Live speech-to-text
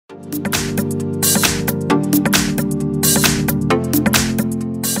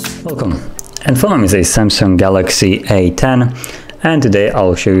Welcome, in front of me is a Samsung Galaxy A10, and today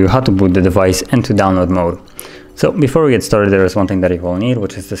I'll show you how to boot the device into download mode. So before we get started, there is one thing that you will need,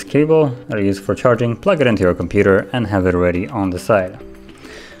 which is this cable that I use for charging. Plug it into your computer and have it ready on the side.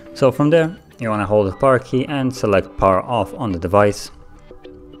 So from there, you want to hold the power key and select power off on the device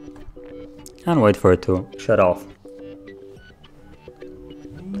and wait for it to shut off.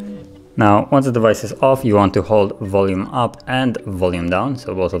 Now, once the device is off, you want to hold volume up and volume down,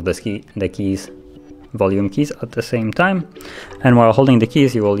 so both of the volume keys at the same time. And while holding the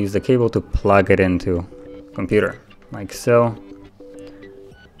keys, you will use the cable to plug it into computer, like so.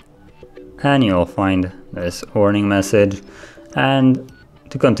 And you'll find this warning message. And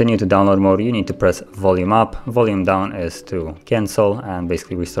to continue to download mode, you need to press volume up. Volume down is to cancel and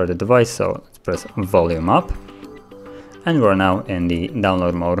basically restart the device. So let's press volume up. And we're now in the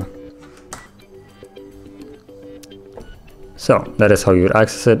download mode. So that is how you would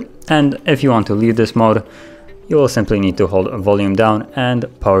access it. And if you want to leave this mode, you will simply need to hold volume down and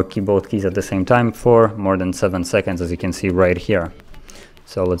power key, both keys at the same time, for more than 7 seconds, as you can see right here.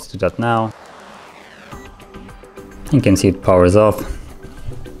 So let's do that now. You can see it powers off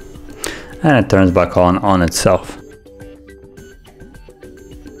and it turns back on itself.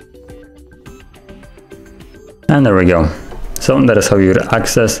 And there we go. So that is how you would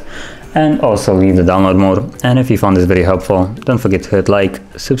access and also leave the download mode. And if you found this video helpful, don't forget to hit like,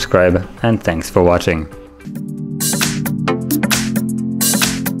 subscribe, and thanks for watching.